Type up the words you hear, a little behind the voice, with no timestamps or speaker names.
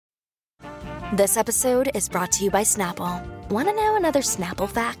This episode is brought to you by Snapple. Want to know another Snapple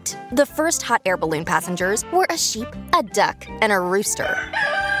fact? The first hot air balloon passengers were a sheep, a duck, and a rooster.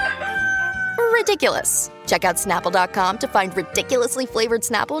 Ridiculous. Check out Snapple.com to find ridiculously flavored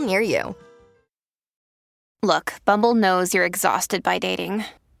Snapple near you. Look, Bumble knows you're exhausted by dating.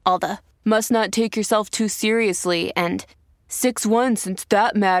 All the, must not take yourself too seriously, and 6'1" since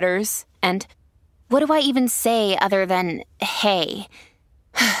that matters, and what do I even say other than, hey?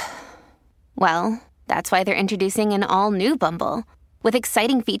 Well, that's why they're introducing an all-new Bumble, with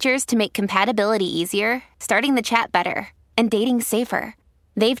exciting features to make compatibility easier, starting the chat better, and dating safer.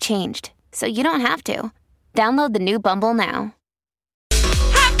 They've changed, so you don't have to. Download the new Bumble now.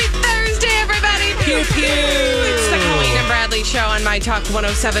 Happy Thursday, everybody! Pew, pew! It's the Colleen and Bradley Show on My Talk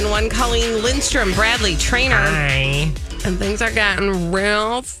 107.1. Colleen Lindstrom, Bradley Trainer. Hi. And things are getting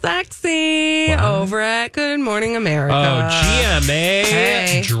real sexy over at Good Morning America. Oh, GMA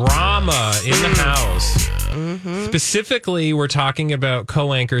Hey. drama in the house. Mm-hmm. Specifically, we're talking about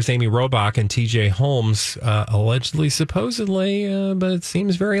co-anchors Amy Robach and TJ Holmes, allegedly, supposedly, but it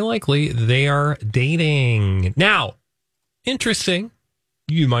seems very likely they are dating. Now, interesting,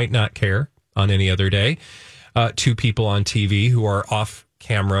 you might not care on any other day. Two people on TV who are off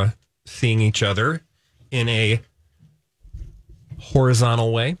camera seeing each other in a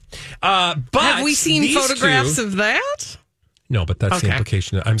horizontal way. But have we seen photographs of of that? No, but that's the Okay.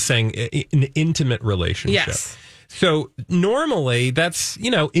 implication. I'm saying an intimate relationship. Yes. So normally that's,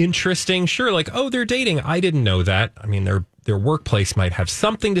 interesting. Sure. Like, oh, they're dating. I didn't know that. I mean, their workplace might have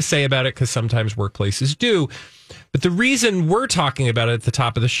something to say about it because sometimes workplaces do. But the reason we're talking about it at the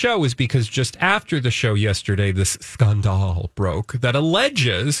top of the show is because just after the show yesterday, this scandal broke that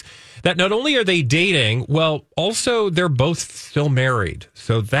alleges that not only are they dating, well, also they're both still married.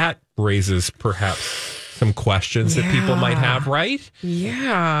 So that raises perhaps some questions that people might have, right?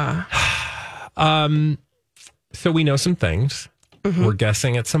 Yeah. So we know some things. Mm-hmm. We're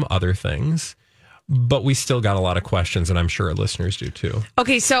guessing at some other things. But we still got a lot of questions, and I'm sure our listeners do too.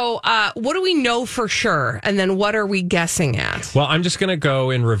 Okay, so what do we know for sure? And then what are we guessing at? Well, I'm just going to go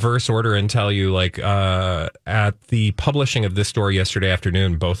in reverse order and tell you, at the publishing of this story yesterday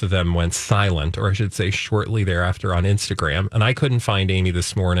afternoon, both of them went silent, or I should say shortly thereafter on Instagram. And I couldn't find Amy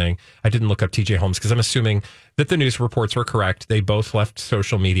this morning. I didn't look up TJ Holmes because I'm assuming that the news reports were correct. They both left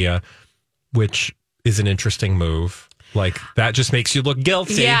social media, which is an interesting move. Like, that just makes you look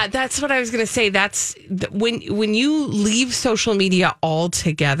guilty. Yeah, that's what I was going to say. That's when you leave social media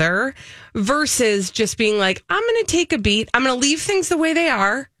altogether versus just being like, I'm going to take a beat. I'm going to leave things the way they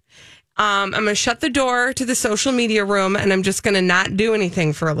are. I'm going to shut the door to the social media room and I'm just going to not do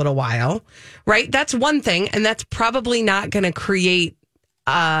anything for a little while. Right? That's one thing. And that's probably not going to create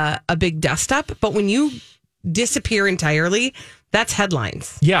a big dust up. But when you disappear entirely, that's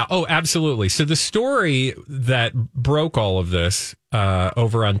headlines. Yeah. Oh, absolutely. So the story that broke all of this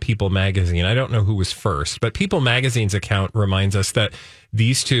over on People Magazine, I don't know who was first, but People Magazine's account reminds us that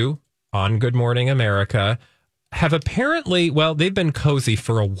these two on Good Morning America have apparently, well, they've been cozy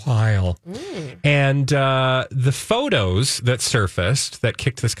for a while. And the photos that surfaced that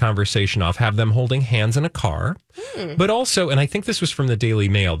kicked this conversation off have them holding hands in a car. But also, and I think this was from the Daily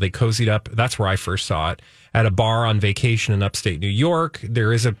Mail, they cozied up, that's where I first saw it, at a bar on vacation in upstate New York.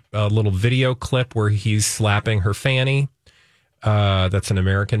 There is a little video clip where he's slapping her fanny. That's an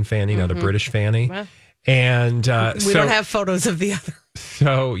American fanny, not a British fanny. Well, and we don't have photos of the other.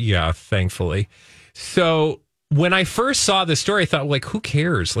 So, yeah, thankfully. So when I first saw this story, I thought, like, who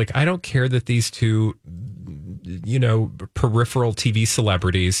cares? Like, I don't care that these two, peripheral TV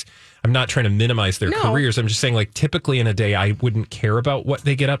celebrities, I'm not trying to minimize their careers. I'm just saying, like, typically in a day, I wouldn't care about what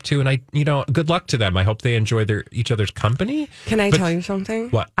they get up to. And good luck to them. I hope they enjoy each other's company. Can I tell you something?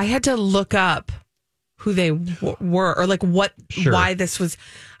 What? I had to look up who they were or like why this was.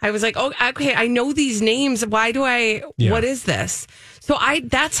 I was like, oh, okay, I know these names. Why do what is this? So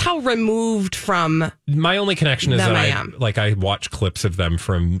that's how removed from my only connection is that I am. I watch clips of them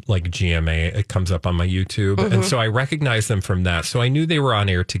from like GMA. It comes up on my YouTube. And so I recognize them from that. So I knew they were on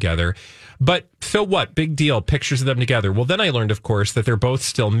air together. But so what? Big deal. Pictures of them together. Well, then I learned, of course, that they're both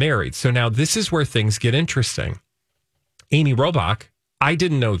still married. So now this is where things get interesting. Amy Robach, I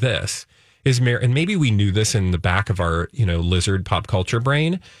didn't know this, is married. And maybe we knew this in the back of our, lizard pop culture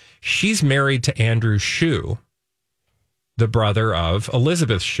brain. She's married to Andrew Shue, the brother of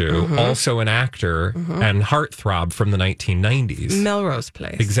Elizabeth Shue, also an actor and heartthrob from the 1990s. Melrose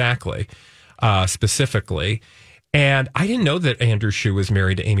Place. Exactly. Specifically. And I didn't know that Andrew Shue was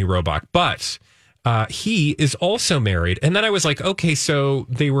married to Amy Robach, but he is also married. And then I was like, okay, so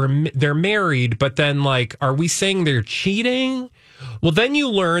they're married, but then like, are we saying they're cheating? Well, then you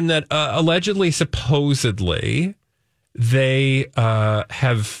learn that allegedly, supposedly, they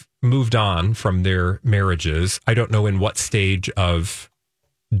have moved on from their marriages. I don't know in what stage of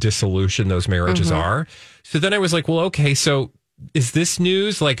dissolution those marriages are. So then I was like, well, okay, so is this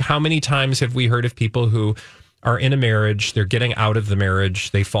news? Like, how many times have we heard of people who are in a marriage, they're getting out of the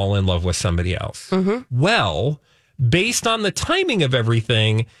marriage, they fall in love with somebody else? Well, based on the timing of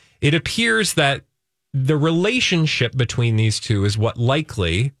everything, it appears that the relationship between these two is what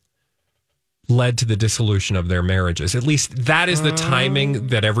likely led to the dissolution of their marriages. At least that is the timing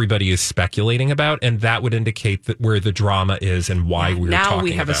that everybody is speculating about, and that would indicate that where the drama is and why we're talking about it. Now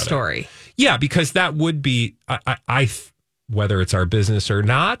we have a story. Yeah, because that would be, whether it's our business or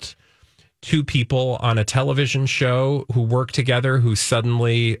not, two people on a television show who work together who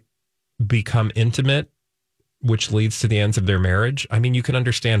suddenly become intimate, which leads to the ends of their marriage. I mean, you can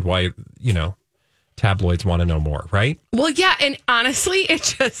understand why, tabloids want to know more, right? Well, yeah, and honestly, it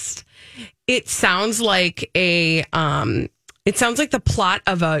sounds like the plot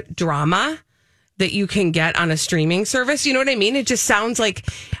of a drama that you can get on a streaming service. You know what I mean? It just sounds like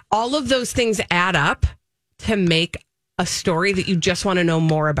all of those things add up to make a story that you just want to know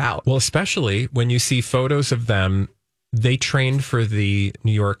more about. Well, especially when you see photos of them. They trained for the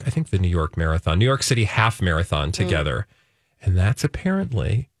New York Marathon, New York City half marathon together. And that's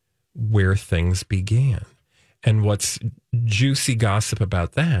apparently where things began. And what's juicy gossip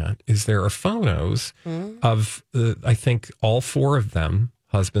about that is there are photos of, I think, all four of them,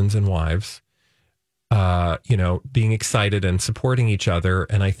 husbands and wives, being excited and supporting each other.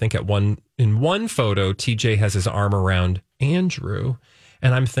 And I think in one photo, TJ has his arm around Andrew.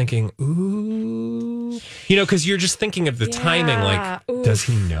 And I'm thinking, ooh, because you're just thinking of the timing. Like, does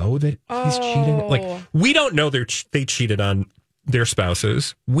he know that he's cheating? Like, we don't know they cheated on their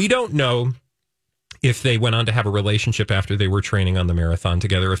spouses. We don't know if they went on to have a relationship after they were training on the marathon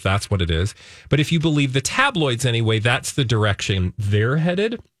together, if that's what it is. But if you believe the tabloids anyway, that's the direction they're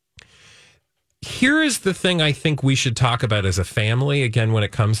headed. Here is the thing I think we should talk about as a family, again, when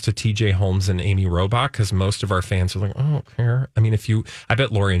it comes to TJ Holmes and Amy Robach, because most of our fans are like, I don't care. I mean, I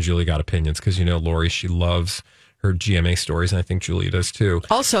bet Lori and Julie got opinions, because Lori, she loves her GMA stories, and I think Julie does too.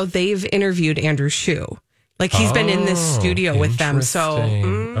 Also, they've interviewed Andrew Shue. Like, he's been in this studio with them. So,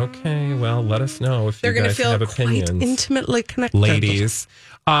 okay, well, let us know if they're you guys have quite opinions. Intimately connected. Ladies.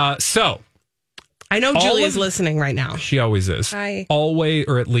 So, I know Julia's listening right now. She always is. Hi. Always,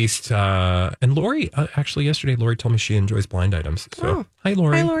 or at least, and Lori, actually yesterday, Lori told me she enjoys blind items. So, hi,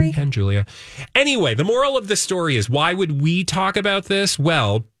 Lori. Hi, Lori. And Julia. Anyway, the moral of the story is, why would we talk about this?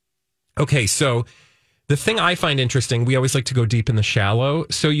 Well, okay, so the thing I find interesting, we always like to go deep in the shallow.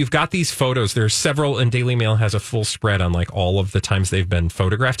 So you've got these photos. There's several, and Daily Mail has a full spread on like all of the times they've been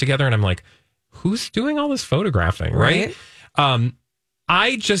photographed together. And I'm like, who's doing all this photographing, right?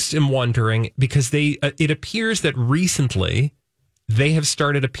 I just am wondering, because it appears that recently they have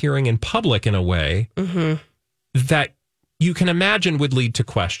started appearing in public in a way that you can imagine would lead to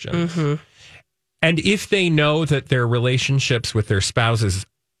questions. And if they know that their relationships with their spouses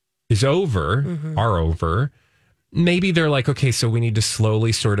are over, maybe they're like, okay, so we need to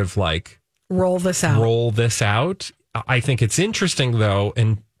slowly sort of like roll this out. I think it's interesting, though,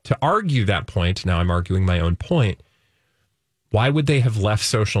 and to argue that point, now I'm arguing my own point. Why would they have left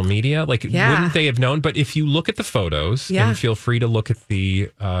social media? Like, wouldn't they have known? But if you look at the photos, and feel free to look at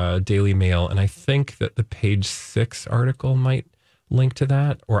the Daily Mail, and I think that the Page 6 article might link to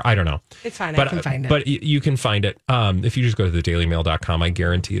that, or I don't know. It's fine, I can find it. But you can find it. If you just go to thedailymail.com, I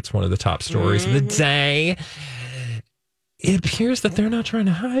guarantee it's one of the top stories of the day. It appears that they're not trying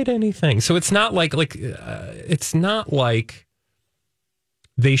to hide anything. So it's not like it's not like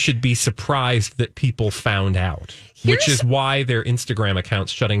they should be surprised that people found out. Which is why their Instagram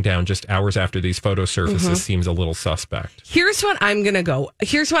accounts shutting down just hours after these photo surfaces seems a little suspect. Here's what I'm going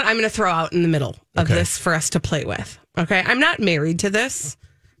to throw out in the middle of this for us to play with. Okay. I'm not married to this.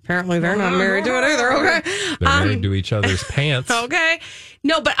 Apparently they're not married to it either. Okay. They're married to each other's pants. Okay.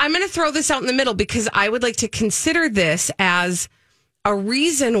 No, but I'm going to throw this out in the middle because I would like to consider this as a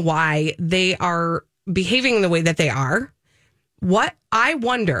reason why they are behaving the way that they are. What I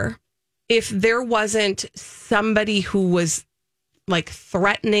wonder if there wasn't somebody who was like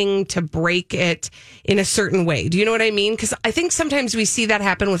threatening to break it in a certain way. Do you know what I mean? Because I think sometimes we see that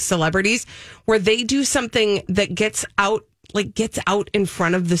happen with celebrities where they do something that gets out in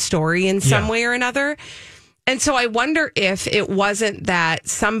front of the story in some way or another. And so I wonder if it wasn't that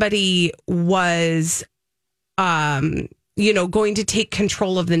somebody was, going to take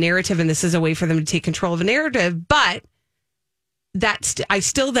control of the narrative, and this is a way for them to take control of a narrative, but I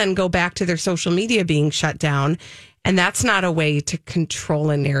still then go back to their social media being shut down. And that's not a way to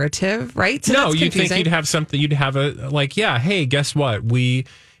control a narrative, right? So no, that's you'd think confusing. you'd have something, you'd have a, like, yeah, hey, guess what? We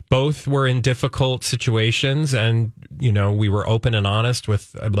both were in difficult situations and, you know, we were open and honest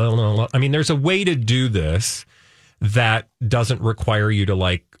with, blah, blah, blah. I mean, there's a way to do this that doesn't require you to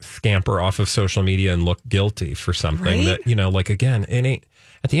like scamper off of social media and look guilty for something that, you know, like, again, it ain't,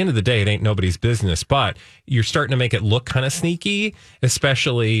 at the end of the day, it ain't nobody's business, but you're starting to make it look kind of sneaky,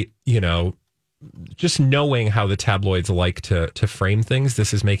 especially, you know, just knowing how the tabloids like to frame things.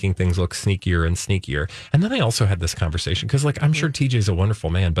 This is making things look sneakier and sneakier. And then I also had this conversation because, like, I'm sure TJ's a wonderful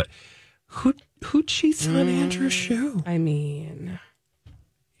man, but who cheats on Andrew Shue? I mean,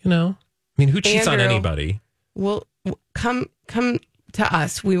 you know, who cheats on Andrew, anybody? Well, come to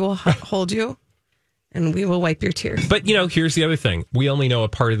us. We will hold you and we will wipe your tears. But, you know, here's the other thing. We only know a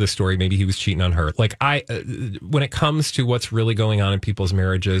part of the story. Maybe he was cheating on her. Like, when it comes to what's really going on in people's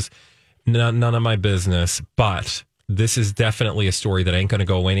marriages, none of my business, but this is definitely a story that ain't going to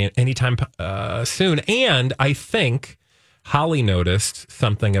go away anytime soon. And I think Holly noticed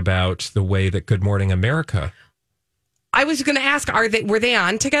something about the way that Good Morning America. I was going to ask, were they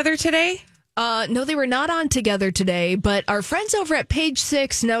on together today? No, they were not on together today, but our friends over at Page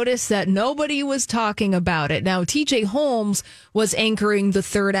Six noticed that nobody was talking about it. Now, TJ Holmes was anchoring the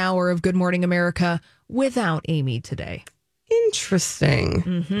third hour of Good Morning America without Amy today. Interesting.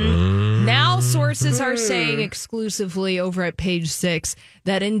 Mm-hmm. Now, sources are saying exclusively over at Page Six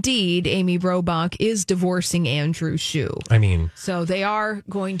that indeed Amy Robach is divorcing Andrew Shue. I mean, so they are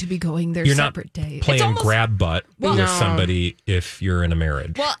going to be going their you're separate not days. playing grab butt with no. somebody if you're in a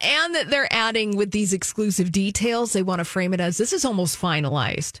marriage. Well, and that they're adding with these exclusive details, they want to frame it as this is almost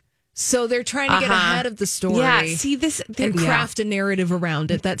finalized. So they're trying to get ahead of the story. Yeah, see this and craft a narrative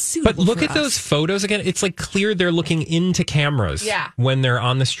around it that's suitable. But look for at us. those photos again. It's like clear they're looking into cameras. Yeah. When they're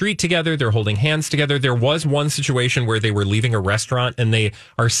on the street together, they're holding hands together. There was one situation where they were leaving a restaurant and they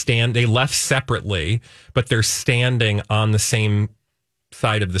left separately, but they're standing on the same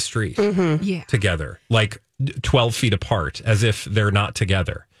side of the street together, like 12 feet apart, as if they're not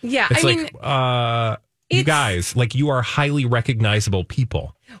together. Yeah, It's you guys, like, you are highly recognizable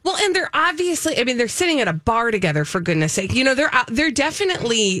people. Well, and they're obviously, they're sitting at a bar together, for goodness sake. You know, they're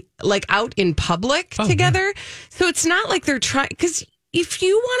definitely like out in public together. Yeah. So it's not like they're trying, because if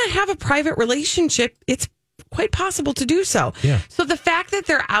you want to have a private relationship, it's quite possible to do so. Yeah. So the fact that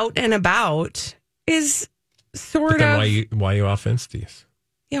they're out and about is sort then of. why you off Insties?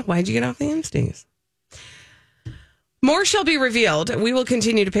 Yeah, why'd you get off the Insties? More shall be revealed. We will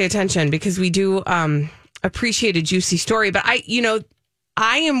continue to pay attention because we do appreciate a juicy story. But I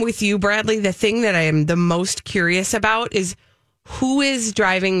am with you, Bradley. The thing that I am the most curious about is who is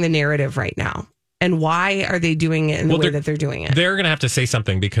driving the narrative right now and why are they doing it in the way that they're doing it? They're going to have to say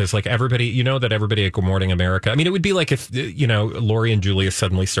something because, like, everybody, you know, that everybody at Good Morning America, it would be like if, you know, Lori and Julia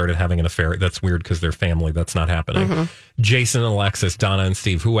suddenly started having an affair. That's weird because they're family. That's not happening. Mm-hmm. Jason and Alexis, Donna and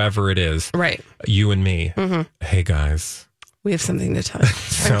Steve, whoever it is. Right. You and me. Mm-hmm. Hey, guys. We have something to tell you.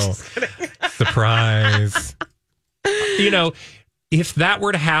 So, surprise. You know, if that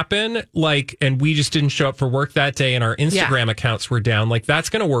were to happen, like, and we just didn't show up for work that day and our Instagram accounts were down, like, that's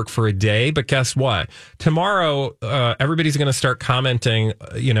going to work for a day. But guess what? Tomorrow, everybody's going to start commenting,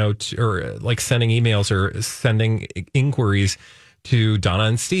 you know, or like sending emails or sending inquiries to Donna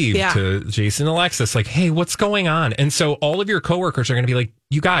and Steve, to Jason and Alexis, like, hey, what's going on? And so all of your coworkers are going to be like,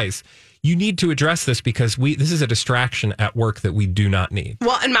 you guys, you need to address this because this is a distraction at work that we do not need.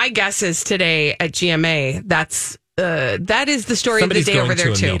 Well, and my guess is today at GMA, that is the story Somebody's of the day over there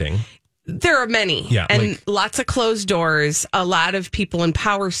going to a too. Meeting. There are many, and lots of closed doors. A lot of people in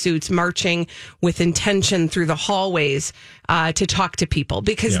power suits marching with intention through the hallways to talk to people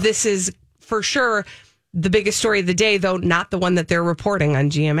because this is for sure the biggest story of the day, though not the one that they're reporting on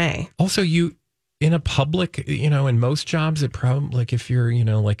GMA. Also, in a public, you know, in most jobs, it probably, like, if you're, you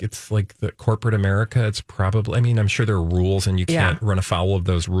know, like, it's like the corporate America, it's probably, I'm sure there are rules and you can't run afoul of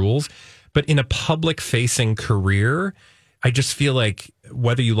those rules. But in a public facing career, I just feel like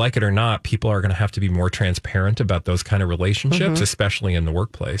whether you like it or not, people are going to have to be more transparent about those kind of relationships, especially in the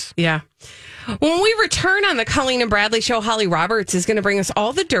workplace. Yeah. When we return on the Colleen and Bradley Show, Holly Roberts is going to bring us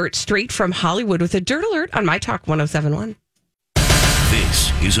all the dirt straight from Hollywood with a Dirt Alert on My Talk 107.1.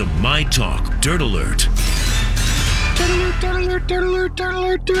 This is a My Talk Dirt Alert.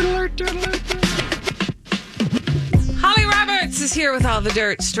 Holly Roberts is here with all the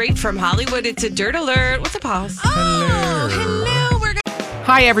dirt straight from Hollywood. It's a Dirt Alert. What's a pause? Oh, hello.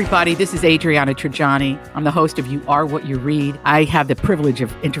 Hi, everybody. This is Adriana Trajani. I'm the host of You Are What You Read. I have the privilege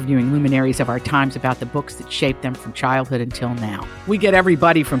of interviewing luminaries of our times about the books that shaped them from childhood until now. We get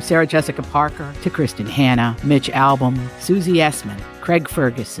everybody from Sarah Jessica Parker to Kristen Hanna, Mitch Albom, Susie Essman, Craig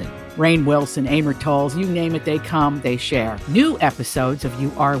Ferguson, Rainn Wilson, Amor Tolls, you name it, they come, they share. New episodes of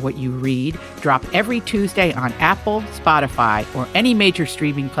You Are What You Read drop every Tuesday on Apple, Spotify, or any major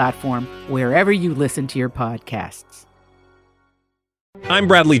streaming platform wherever you listen to your podcasts. I'm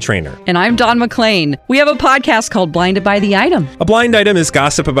Bradley Trainer. And I'm Don McClain. We have a podcast called Blinded by the Item. A blind item is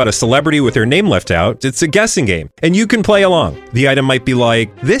gossip about a celebrity with their name left out. It's a guessing game, and you can play along. The item might be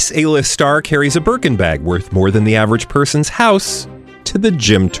like, this A-list star carries a Birkin bag worth more than the average person's house to the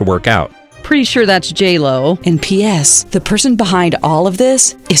gym to work out. Pretty sure that's J-Lo. And P.S. the person behind all of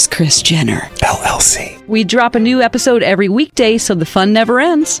this is Kris Jenner, LLC. We drop a new episode every weekday so the fun never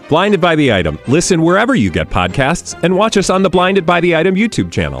ends. Blinded by the Item. Listen wherever you get podcasts and watch us on the Blinded by the Item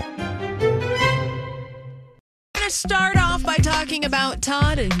YouTube channel. Start off by talking about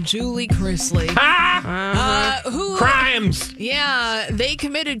Todd and Julie Chrisley. Who Crimes. Yeah, they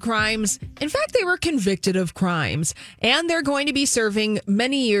committed crimes. In fact, they were convicted of crimes, and they're going to be serving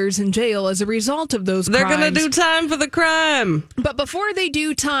many years in jail as a result of those They're crimes. going to do time for the crime. But before they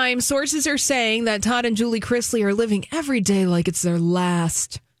do time, sources are saying that Todd and Julie Chrisley are living every day like it's their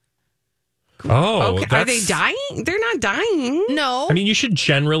last. Oh, Okay. Are they dying? They're not dying. No. I mean, you should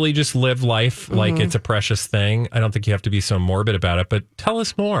generally just live life like it's a precious thing. I don't think you have to be so morbid about it, but tell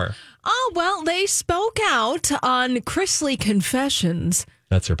us more. Oh, well, they spoke out on Chrisley Confessions.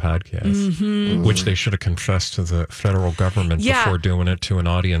 That's their podcast, which they should have confessed to the federal government before doing it to an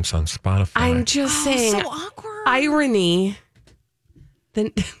audience on Spotify. I'm just saying. So awkward. Irony.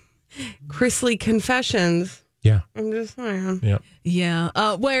 Then Chrisley Confessions. Yeah. I'm just saying. Yeah. Yeah,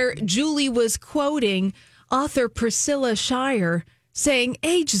 where Julie was quoting author Priscilla Shirer saying,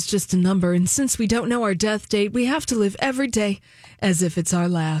 age is just a number, and since we don't know our death date, we have to live every day as if it's our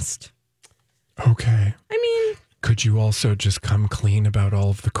last. Okay. I mean, Could you also just come clean about all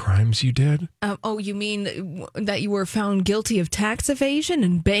of the crimes you did? Oh, you mean that you were found guilty of tax evasion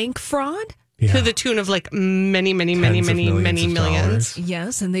and bank fraud? Yeah. to the tune of like many Tens of millions of millions. dollars.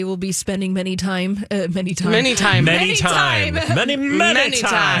 Yes, and they will be spending many time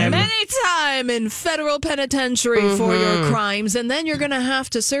in federal penitentiary for your crimes, and then you're going to have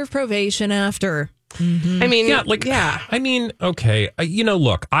to serve probation after. I mean, I mean, okay.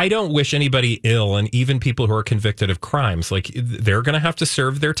 Look, I don't wish anybody ill, and even people who are convicted of crimes, like they're going to have to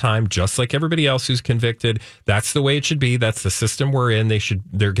serve their time just like everybody else who's convicted. That's the way it should be. That's the system we're in.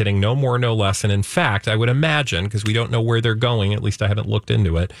 They're getting no more, no less. And in fact, I would imagine, because we don't know where they're going, at least I haven't looked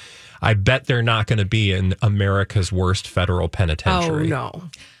into it, I bet they're not going to be in America's worst federal penitentiary. Oh,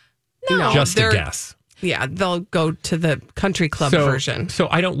 no. Just a guess. Yeah, they'll go to the country club version. So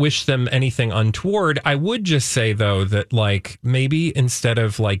I don't wish them anything untoward. I would just say, though, that like maybe instead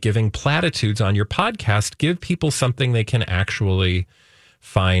of like giving platitudes on your podcast, give people something they can actually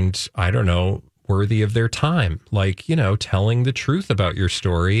find, I don't know, worthy of their time. Like, telling the truth about your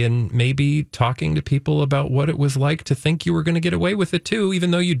story and maybe talking to people about what it was like to think you were going to get away with it, too, even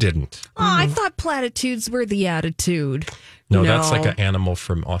though you didn't. Oh, I thought platitudes were the attitude. No, that's like an animal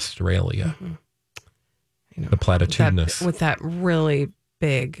from Australia. The platitudinous. With that really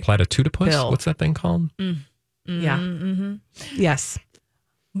big Platitudipus? bill. What's that thing called? Yeah. Yes.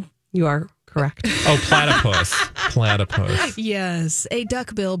 You are correct. Oh, platypus. Platypus. Yes, a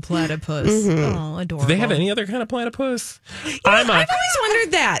duck-billed platypus. Oh, adorable. Do they have any other kind of platypus? I've always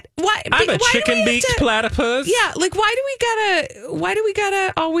wondered that. I'm a chicken-beaked platypus. Yeah, like why do we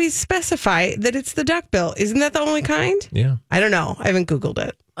gotta always specify that it's the duckbill? Isn't that the only kind? Yeah. I don't know. I haven't Googled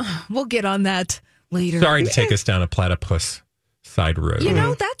it. We'll get on that later. Sorry to take us down a platypus side road.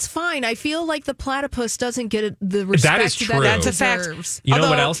 That's fine. I feel like the platypus doesn't get the respect That is true. that it That's a fact. deserves. You know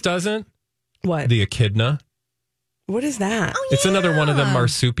what else doesn't? What? The echidna. What is that? Oh, It's another one of the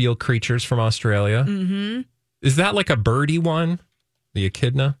marsupial creatures from Australia. Mm-hmm. Is that like a birdie one? The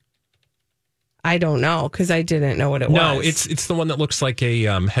echidna? I don't know because I didn't know what it was. No, it's the one that looks like a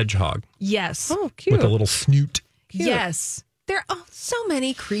hedgehog Yes. Oh, cute. with a little snoot. Yes. There are so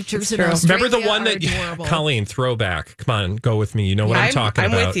many creatures It's in true. Australia. Remember the one are that adorable. Colleen, throwback. Come on, go with me. You know what I'm talking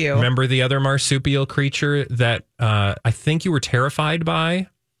I'm about. with you. Remember the other marsupial creature that I think you were terrified by?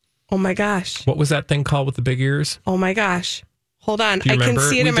 Oh my gosh. What was that thing called with the big ears? Oh my gosh. Hold on. Do you I can remember?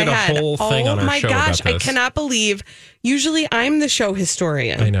 see it We in my did a head. whole thing on our my show gosh. about I this. cannot believe. Usually I'm the show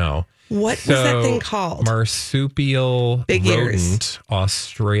historian. I know. What was that thing called? Marsupial Big rodent, ears.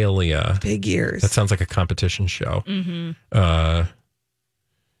 Australia. Big ears. That sounds like a competition show. Mm-hmm.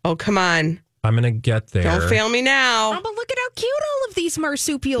 Oh, come on. I'm going to get there. Don't fail me now. Oh, but look at how cute all of these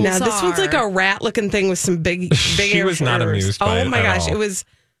marsupials Now, are. this one's like a rat-looking thing with some big She was not amused by it Oh, my at gosh. all.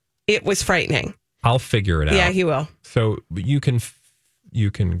 It was frightening. I'll figure it out. Yeah, he will. So you can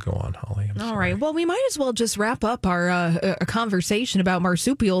go on, Holly. All right. Well, we might as well just wrap up our conversation about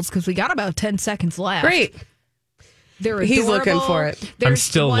marsupials because we got about 10 seconds left. Great. They're adorable. He's looking for it. There's I'm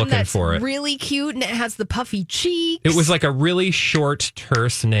still one looking that's for it. Really cute, and it has the puffy cheeks. It was like a really short,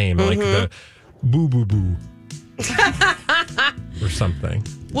 terse name, like the Boo Boo Boo. Or something.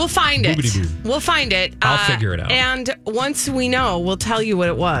 We'll find it. Boobity-boo. We'll find it. I'll figure it out. And once we know, we'll tell you what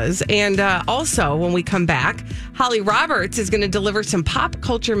it was. And also, when we come back, Holly Roberts is going to deliver some pop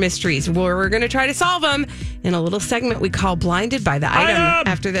culture mysteries where we're going to try to solve them in a little segment we call Blinded by the Item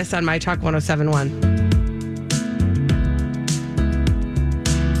after this on My Talk 1071.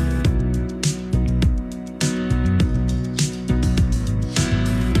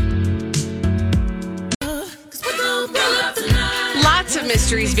 Of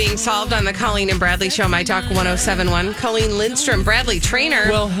mysteries being solved on the Colleen and Bradley Show, My Talk 1071. Colleen Lindstrom, Bradley Trainer.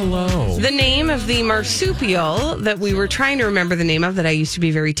 Well, hello. The name of the marsupial that we were trying to remember the name of that I used to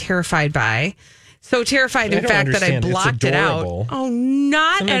be very terrified by. So terrified, in fact, that I blocked it out. Oh,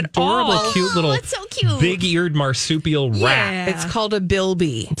 not at all. Adorable, cute little, it's so cute. big-eared marsupial rat. It's called a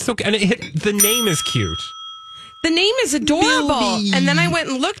bilby. It's so, and the name is cute. The name is adorable. Bilby. And then I went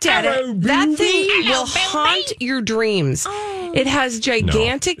and looked at it. That thing will haunt your dreams. It has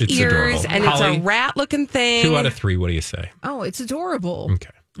gigantic No, it's ears, adorable. and Holly, it's a rat-looking thing. 2 out of 3. What do you say? Oh, it's adorable. Okay.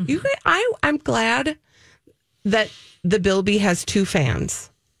 I'm glad that the Bilby has 2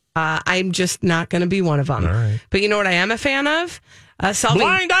 fans. I'm just not going to be one of them. All right. But you know what I am a fan of? Solving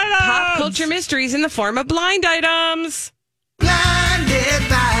Blind items! pop culture mysteries in the form of blind items. Blinded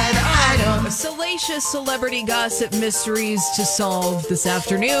by the item. Salacious celebrity gossip mysteries to solve this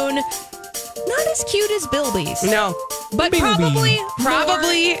afternoon. Not as cute as Bilby's. No. But Probably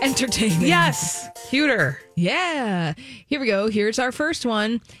more entertaining. Yes. Cuter. Yeah. Here we go. Here's our first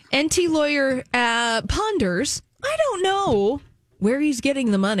one. NT lawyer ponders, I don't know where he's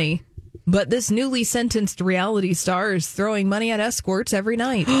getting the money, but this newly sentenced reality star is throwing money at escorts every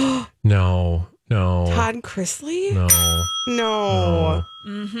night. No. Todd Chrisley? No.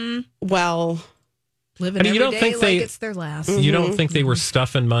 Mm-hmm. Well, living every day like it's their last. You don't think they were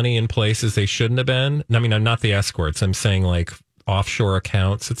stuffing money in places they shouldn't have been? I mean, I'm not the escorts. I'm saying like offshore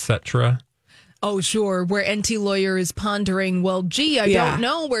accounts, etc. Oh, sure. Where NT lawyer is pondering, well, gee, I don't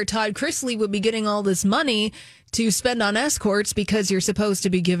know where Todd Chrisley would be getting all this money to spend on escorts because you're supposed to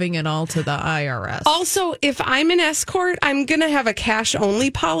be giving it all to the IRS. Also, if I'm an escort, I'm going to have a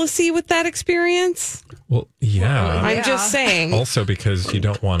cash-only policy with that experience. Well, yeah. I'm just saying. Also because you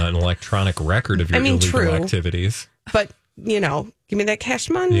don't want an electronic record of your illegal activities. But, give me that cash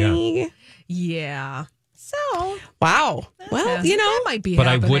money. Yeah. So. Wow. Well, that might be But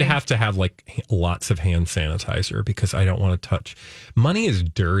happening. I would have to have like lots of hand sanitizer because I don't want to touch. Money is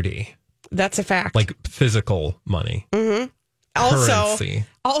dirty. That's a fact. Like physical money. Mm-hmm. Currency.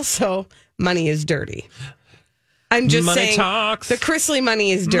 Also, money is dirty. I'm just money saying. Talks. The Chrisley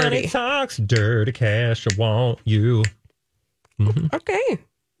money is dirty. Money talks, dirty cash. I want you. Mm-hmm. Okay.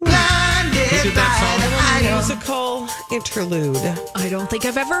 Blinded did that by the item. Musical interlude. I don't think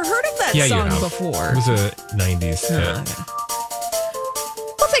I've ever heard of that Yeah, you song have. before. It was a 90s hit. Okay.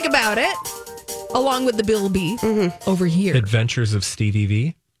 We'll think about it. Along with the Bilby over here. Adventures of Stevie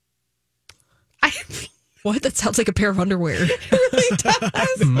V. What? That sounds like a pair of underwear. Really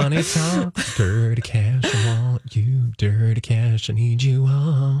does. Money talks, dirty cash. I want you, dirty cash. I need you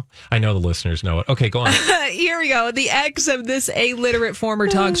all. I know the listeners know it. Okay, go on. Here we go. The ex of this illiterate former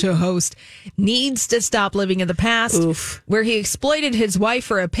talk show host needs to stop living in the past, where he exploited his wife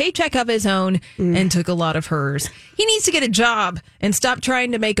for a paycheck of his own and took a lot of hers. He needs to get a job and stop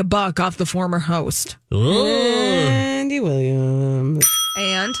trying to make a buck off the former host. Andy Williams.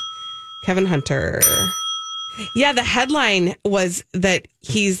 And Kevin Hunter. Yeah, the headline was that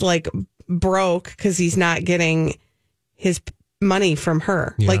he's like broke because he's not getting his money from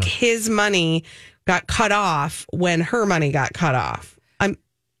her. Yeah. Like his money got cut off when her money got cut off.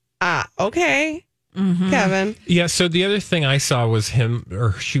 Okay. Kevin. Yeah, so the other thing I saw was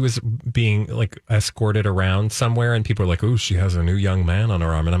she was being like escorted around somewhere, and people are like, "Oh, she has a new young man on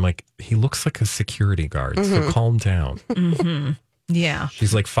her arm," and I'm like, he looks like a security guard. So calm down. yeah,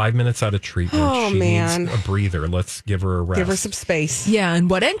 she's like 5 minutes out of treatment. Oh, she man. needs a breather. Let's give her a rest. Give her some space. yeah. And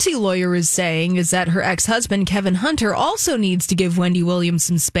what NT lawyer is saying is that her ex-husband Kevin Hunter also needs to give Wendy Williams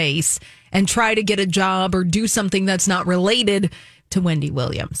some space and try to get a job or do something that's not related to Wendy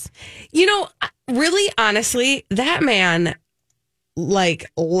Williams. Really, honestly, that man like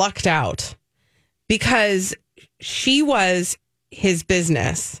lucked out because she was his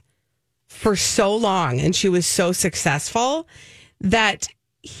business for so long and she was so successful that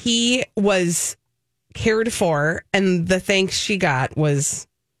he was cared for, and the thanks she got was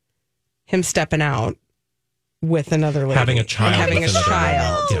him stepping out with another lady, having a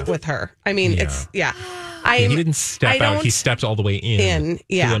child, with her. I mean, it's he didn't step out; he stepped all the way in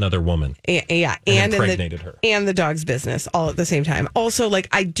to another woman. And impregnated her, and the dog's business all at the same time. Also, like,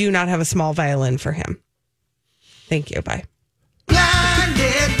 I do not have a small violin for him. Thank you. Bye.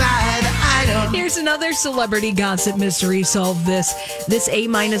 Blinded by the item. Here's another celebrity gossip mystery. Solve this. This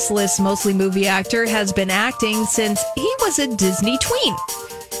A-minus list, mostly movie actor, has been acting since he was a Disney tween.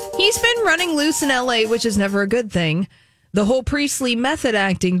 He's been running loose in LA, which is never a good thing. The whole Priestley method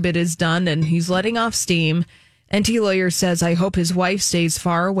acting bit is done, and he's letting off steam. NT Lawyer says, I hope his wife stays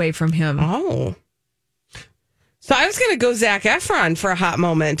far away from him. Oh. So I was going to go Zac Efron for a hot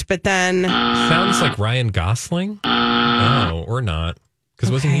moment, but then... Sounds like Ryan Gosling? No, or not.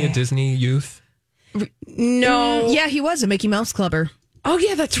 Because wasn't he a Disney youth? No. Yeah, he was a Mickey Mouse Clubber. Oh,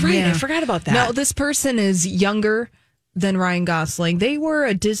 yeah, that's right. Yeah. I forgot about that. No, this person is younger than Ryan Gosling. They were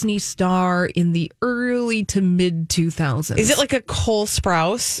a Disney star in the early to mid 2000s. Is it like a Cole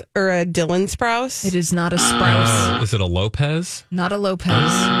Sprouse or a Dylan Sprouse? It is not a Sprouse. Is it a Lopez? Not a Lopez.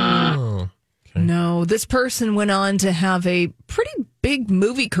 Oh. Okay. No, this person went on to have a pretty big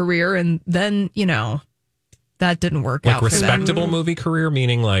movie career, and then, that didn't work out. Like respectable movie career,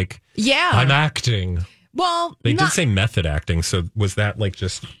 meaning like, I'm acting. Well, they did say method acting, so was that like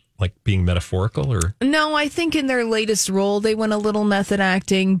just like being metaphorical, or? No, I think in their latest role they went a little method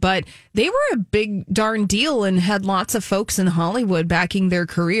acting, but they were a big darn deal and had lots of folks in Hollywood backing their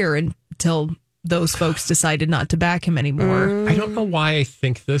career until those folks decided not to back him anymore. I don't know why I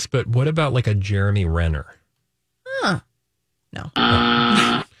think this, but what about like a Jeremy Renner? No.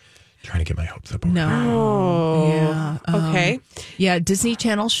 Trying to get my hopes up. No. Yeah. Okay. Yeah, Disney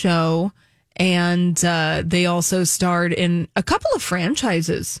Channel show. And they also starred in a couple of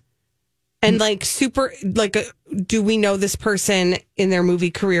franchises. And do we know this person in their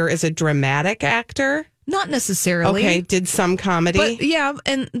movie career as a dramatic actor? Not necessarily. Okay, did some comedy. But yeah,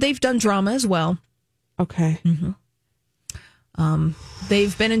 and they've done drama as well. Okay. Mm-hmm.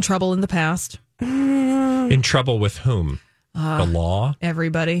 They've been in trouble in the past. In trouble with whom? The law?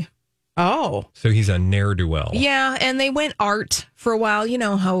 Everybody. Oh. So he's a ne'er-do-well. Yeah, and they went art for a while. You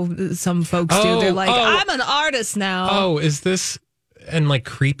know how some folks do. They're like, I'm an artist now. Oh, is this... And like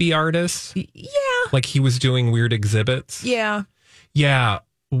creepy artists? Yeah. Like he was doing weird exhibits? Yeah. Yeah.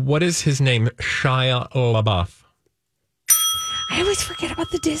 What is his name? Shia LaBeouf. I always forget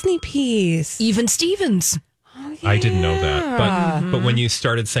about the Disney piece. Even Stevens. Oh, yeah. I didn't know that. But when you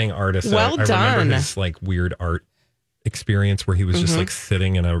started saying artist, I remember his like weird art experience where he was just like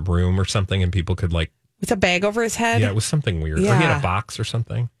sitting in a room or something and people could like... With a bag over his head? Yeah, it was something weird. Yeah. Or he had a box or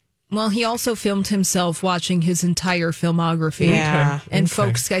something. Well, he also filmed himself watching his entire filmography. Yeah. And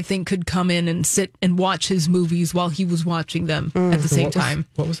folks, I think, could come in and sit and watch his movies while he was watching them at the same time.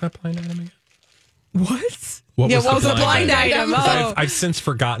 What was that blind item again? What? What was the blind item? Oh. I've since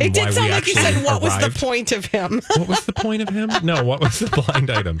forgotten it why did sound we like you actually said, what arrived. was the point of him? What was the point of him? No, what was the blind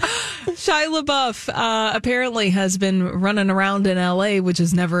item? Shia LaBeouf apparently has been running around in L.A., which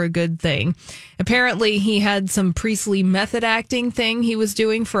is never a good thing. Apparently, he had some Priestley method acting thing he was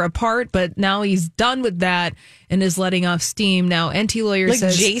doing for a part, but now he's done with that and is letting off steam. Now, NT Lawyer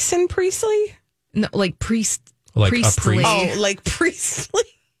says... Like Jason Priestley? No, like Priestley. Like a priest? Oh, like Priestley?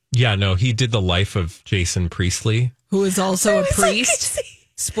 Yeah, no, he did the life of Jason Priestley. Who is also a priest.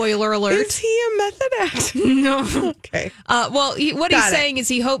 Spoiler alert. Is he a method actor? No. Okay. Well, what he's saying is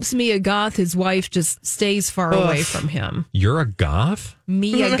he hopes Mia Goth, his wife, just stays far away from him. You're a goth?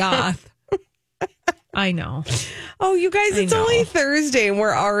 Mia Goth. I know. Oh, you guys, it's only Thursday and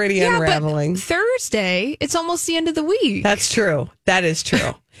we're already unraveling. But Thursday, it's almost the end of the week. That's true. That is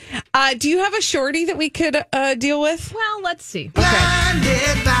true. Do you have a shorty that we could deal with? Well, let's see. Okay.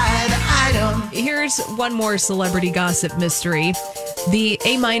 Blinded by the item. Here's one more celebrity gossip mystery. The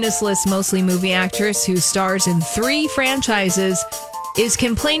A- list, mostly movie actress who stars in 3 franchises is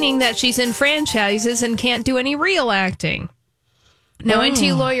complaining that she's in franchises and can't do any real acting. Now,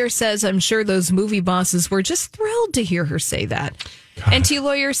 NT Lawyer says, I'm sure those movie bosses were just thrilled to hear her say that. God. NT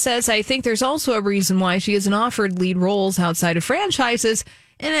Lawyer says, I think there's also a reason why she isn't offered lead roles outside of franchises,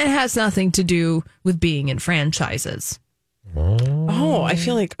 and it has nothing to do with being in franchises. Oh, I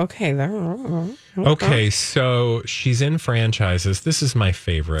feel like, okay. Okay, so she's in franchises. This is my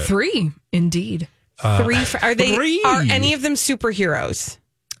favorite. 3, indeed. 3. Are any of them superheroes?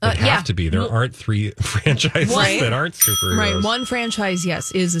 They have to be. There aren't 3 franchises that aren't superheroes. Right. One franchise,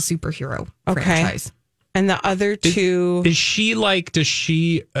 yes, is a superhero franchise. And the other 2... Is she like, does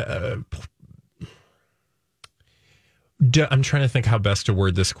she... I'm trying to think how best to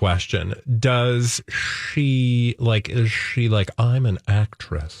word this question. Does she, like, is she like, I'm an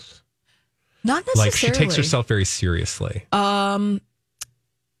actress? Not necessarily. Like, she takes herself very seriously. I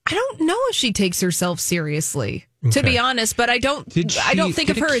don't know if she takes herself seriously, to be honest, but I don't think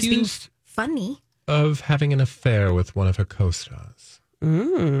of her as being funny. Of having an affair with one of her co-stars.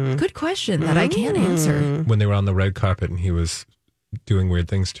 Good question that I can't answer. When they were on the red carpet and he was doing weird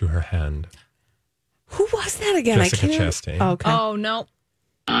things to her hand. Who was that again? Jessica Chastain. Okay. Oh, no.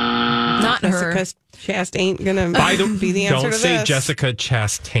 Not her. Jessica Chastain ain't going to be the answer to this. Don't say Jessica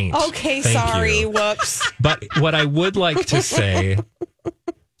Chastain. Okay, sorry. Whoops. But what I would like to say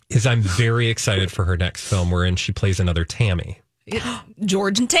is I'm very excited for her next film wherein she plays another Tammy.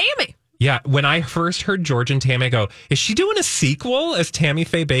 George and Tammy. Yeah, when I first heard George and Tammy, I go, is she doing a sequel as Tammy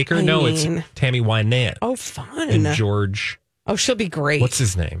Faye Baker? It's Tammy Wynette. Oh, fun. And George. Oh, she'll be great. What's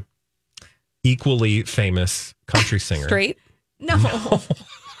his name? Equally famous country singer. Straight? No.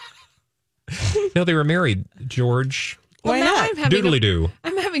 No, they were married. George. Why not? Doodly-doo.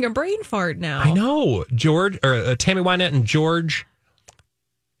 I'm having a brain fart now. I know. George, or Tammy Wynette and George.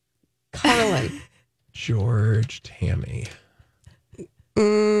 Carlin. George, Tammy.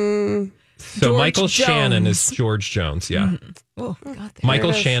 George So Michael Jones. Shannon is George Jones, yeah. Mm-hmm. Oh, God,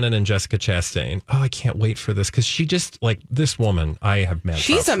 Michael Shannon and Jessica Chastain. Oh, I can't wait for this because she just, like, this woman, I have met.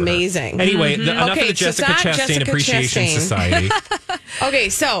 She's amazing. Anyway, enough of the Jessica Chastain Appreciation Society. Okay,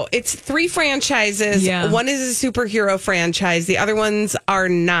 so it's 3 franchises. Yeah. One is a superhero franchise. The other ones are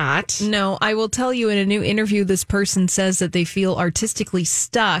not. No, I will tell you in a new interview, this person says that they feel artistically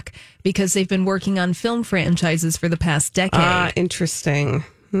stuck because they've been working on film franchises for the past decade. Interesting.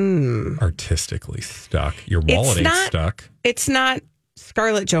 Artistically stuck. Your wallet ain't stuck. It's not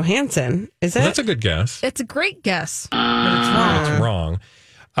Scarlett Johansson, is it? Well, that's a good guess. It's a great guess. But it's wrong.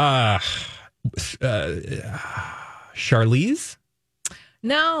 It's wrong. Charlize?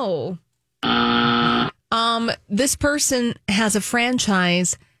 No. This person has a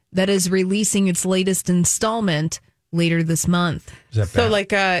franchise that is releasing its latest installment later this month. Is that So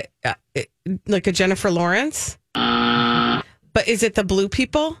bad? like a Jennifer Lawrence? But is it the Blue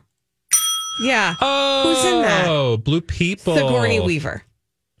People? Yeah. Oh, who's in that? Oh, Blue People. Sigourney Weaver.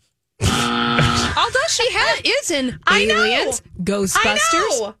 Although she is in Aliens, Ghostbusters.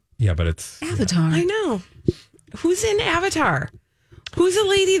 I know. Yeah, but it's Avatar. I know. Who's in Avatar? Who's a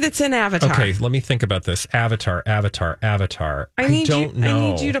lady that's in Avatar? Okay, let me think about this. Avatar. I don't know. I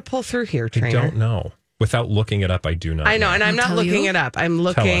need you to pull through here, Trainer. I don't know. Without looking it up, I do not. I know, and I'm not looking it up. I'm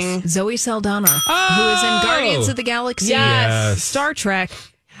looking. Zoe Saldana, who is in Guardians of the Galaxy, Yes. Star Trek,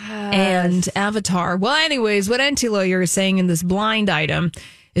 and Avatar. Well, anyways, what NT Lawyer is saying in this blind item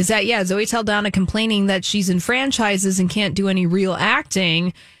is that, Zoe Saldana complaining that she's in franchises and can't do any real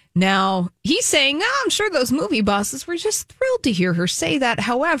acting. Now, he's saying, I'm sure those movie bosses were just thrilled to hear her say that.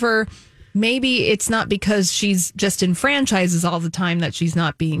 However, maybe it's not because she's just in franchises all the time that she's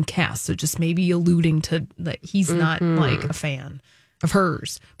not being cast. So just maybe alluding to that he's not like a fan of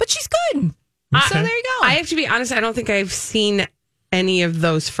hers. But she's good. So there you go. I have to be honest, I don't think I've seen any of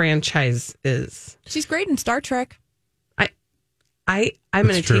those franchises. She's great in Star Trek. I'm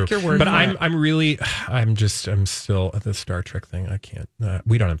going to take your word but for it. I'm still at the Star Trek thing. I can't.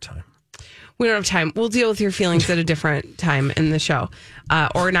 We don't have time. We don't have time. We'll deal with your feelings at a different time in the show,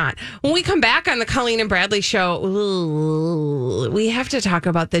 or not. When we come back on the Colleen and Bradley show, we have to talk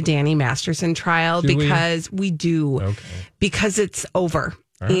about the Danny Masterson trial because we do. Okay. Because it's over.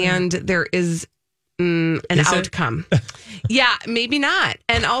 Right. And there is an outcome. Yeah, maybe not.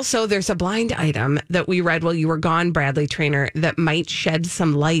 And also, there's a blind item that we read while you were gone, Bradley Trainer, that might shed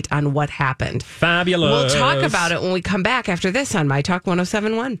some light on what happened. Fabulous. We'll talk about it when we come back after this on My Talk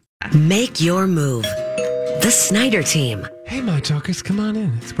 107.1. Make your move. The Snyder Team. Hey, My Talkers, come on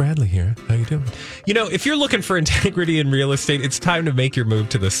in. It's Bradley here. How you doing? You know, if you're looking for integrity in real estate, it's time to make your move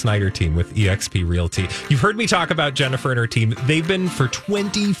to the Snyder Team with eXp Realty. You've heard me talk about Jennifer and her team. They've been for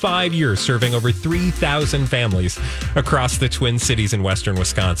 25 years serving over 3,000 families across the Twin Cities in western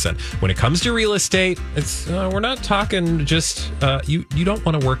Wisconsin. When it comes to real estate, it's we're not talking just you don't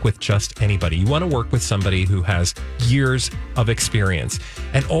want to work with just anybody. You want to work with somebody who has years of experience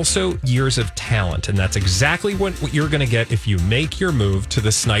and also years of talent, and that's exactly what you're going to get if you make your move to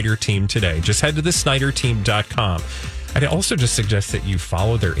the Snyder Team today. Just head to thesnyderteam.com. I'd also just suggest that you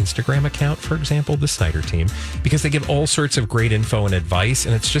follow their Instagram account, for example, the Snyder Team, because they give all sorts of great info and advice.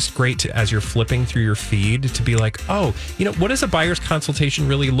 And it's just great to, as you're flipping through your feed, to be like, oh, what does a buyer's consultation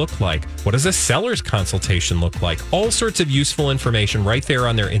really look like? What does a seller's consultation look like? All sorts of useful information right there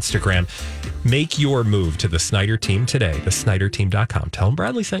on their Instagram. Make your move to the Snyder Team today, thesnyderteam.com. Tell them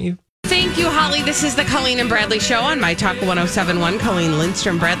Bradley sent you. Thank you, Holly. This is the Colleen and Bradley Show on My Talk 1071. Colleen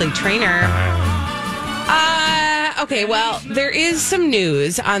Lindstrom, Bradley Trainer. Okay, well, there is some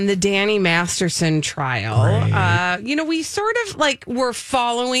news on the Danny Masterson trial. Right. We sort of we're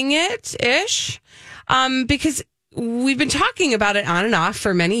following it-ish because we've been talking about it on and off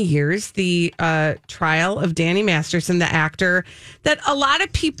for many years. The trial of Danny Masterson, the actor that a lot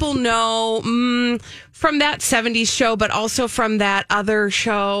of people know from that 70s show, but also from that other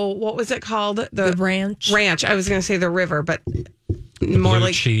show. What was it called? The Ranch. Ranch. I was going to say The River, but more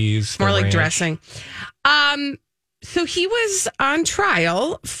like cheese, more like ranch. Dressing. So he was on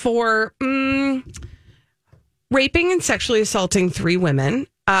trial for raping and sexually assaulting 3 women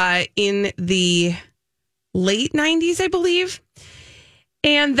in the late 90s, I believe.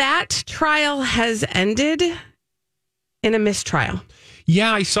 And that trial has ended in a mistrial.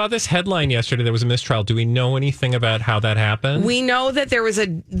 Yeah, I saw this headline yesterday. There was a mistrial. Do we know anything about how that happened? We know that there was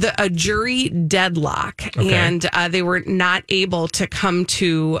a jury deadlock, okay. And they were not able to come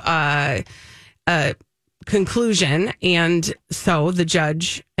to a conclusion. And so the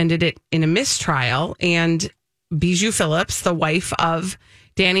judge ended it in a mistrial. And Bijou Phillips, the wife of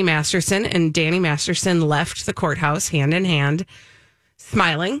Danny Masterson, and Danny Masterson left the courthouse hand in hand,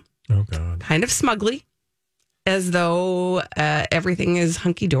 smiling, oh God, kind of smugly, as though everything is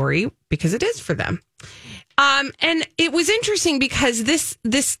hunky-dory, because it is for them. And it was interesting because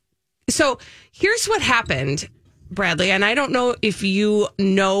so here's what happened, Bradley, and I don't know if you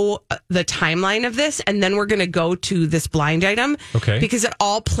know the timeline of this, and then we're going to go to this blind item. Okay. Because it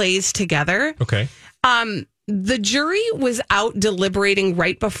all plays together. Okay. The jury was out deliberating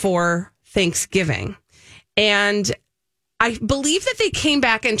right before Thanksgiving. And I believe that they came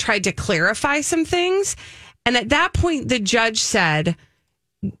back and tried to clarify some things. And at that point, the judge said,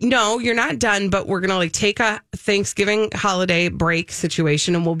 no, you're not done, but we're going to take a Thanksgiving holiday break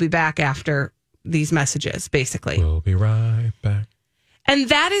situation, and we'll be back after these messages, basically. We'll be right back. And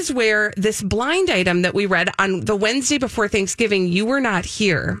that is where this blind item that we read on the Wednesday before Thanksgiving, you were not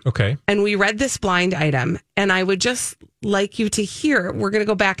here. Okay. And we read this blind item, and I would just like you to hear, we're going to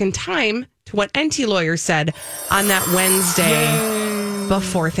go back in time to what NT Lawyer said on that Wednesday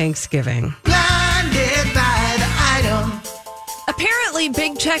before Thanksgiving. Blinded by the item. Apparently,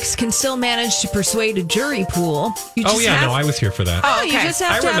 big checks can still manage to persuade a jury pool. I was here for that. Oh, you just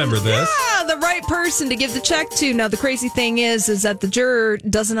have I to remember have, this. Yeah, the right person to give the check to. Now, the crazy thing is that the juror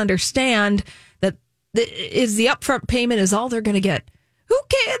doesn't understand that the upfront payment is all they're going to get. Who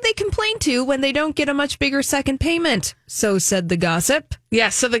can they complain to when they don't get a much bigger second payment? So said the gossip.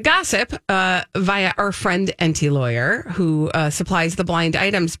 Yes, so the gossip via our friend NT Lawyer, who supplies the blind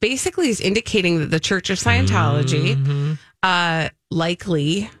items, basically is indicating that the Church of Scientology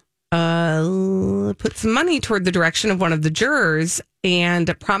likely put some money toward the direction of one of the jurors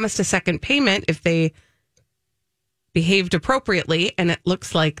and promised a second payment if they behaved appropriately, and it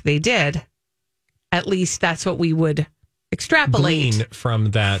looks like they did. At least that's what we would extrapolate Glean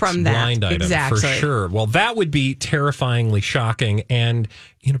from that blind item, exactly. For sure. Well, that would be terrifyingly shocking and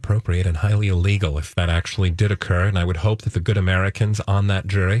inappropriate and highly illegal if that actually did occur. And I would hope that the good Americans on that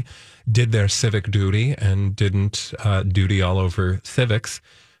jury did their civic duty and didn't duty all over civics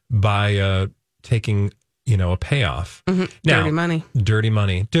by taking, a payoff. Mm-hmm. Now, dirty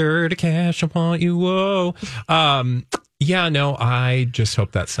money, dirty cash. I want you. Whoa. Yeah, no, I just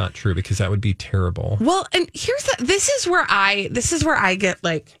hope that's not true, because that would be terrible. Well, and this is where I get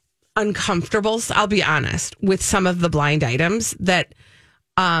uncomfortable. So I'll be honest with some of the blind items that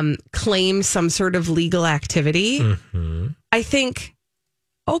claim some sort of legal activity. Mm-hmm. I think,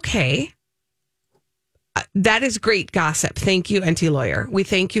 okay, that is great gossip. Thank you, NT Lawyer. We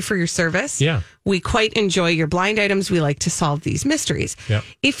thank you for your service. Yeah. We quite enjoy your blind items. We like to solve these mysteries. Yep.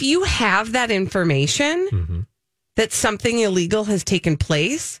 If you have that information, mm-hmm. that something illegal has taken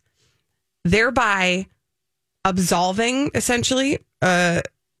place, thereby absolving essentially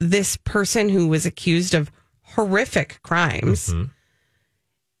this person who was accused of horrific crimes, mm-hmm.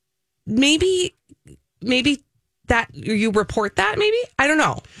 maybe that you report that, maybe? I don't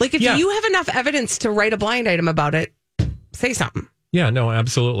know. If you have enough evidence to write a blind item about it, say something. Yeah, no,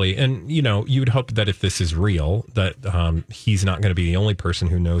 absolutely. And, you'd hope that if this is real, that he's not going to be the only person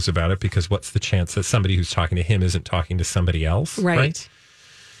who knows about it, because what's the chance that somebody who's talking to him isn't talking to somebody else? Right.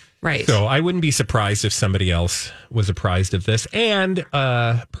 Right. So I wouldn't be surprised if somebody else was apprised of this, and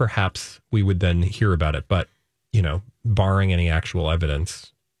perhaps we would then hear about it. But, barring any actual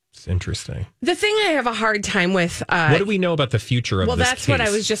evidence, it's interesting. The thing I have a hard time with... what do we know about the future of this that's case? What I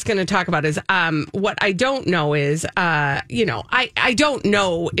was just going to talk about is what I don't know is, I don't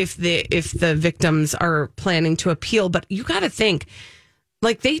know if the victims are planning to appeal, but you got to think,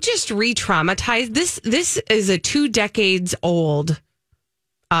 like, they just re-traumatized. This is a 2 decades old...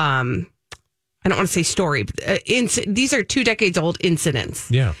 I don't want to say story, but these are 2 decades old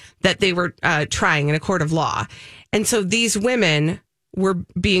incidents that they were trying in a court of law. And so these women were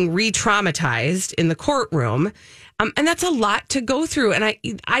being re-traumatized in the courtroom. And that's a lot to go through. And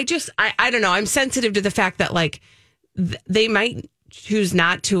I don't know. I'm sensitive to the fact that, like, they might choose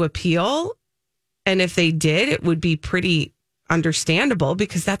not to appeal. And if they did, it would be pretty understandable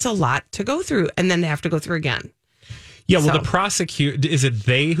because that's a lot to go through. And then they have to go through again. Yeah, well, the prosecutor, is it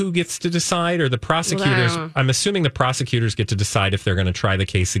they who gets to decide, or the prosecutors? Well, I'm assuming the prosecutors get to decide if they're going to try the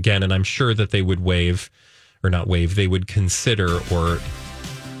case again, and I'm sure that they would they would consider or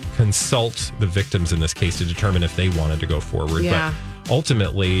consult the victims in this case to determine if they wanted to go forward. Yeah. But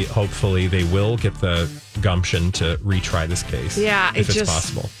ultimately, hopefully, they will get the gumption to retry this case. Yeah, if it's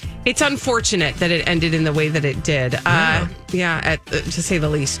possible. It's unfortunate that it ended in the way that it did. To say the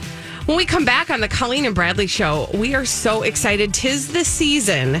least. When we come back on the Colleen and Bradley Show, we are so excited. 'Tis the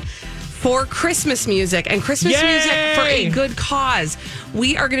season for Christmas music and Christmas music for a good cause.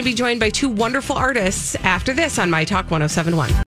 We are going to be joined by 2 wonderful artists after this on My Talk 107.1.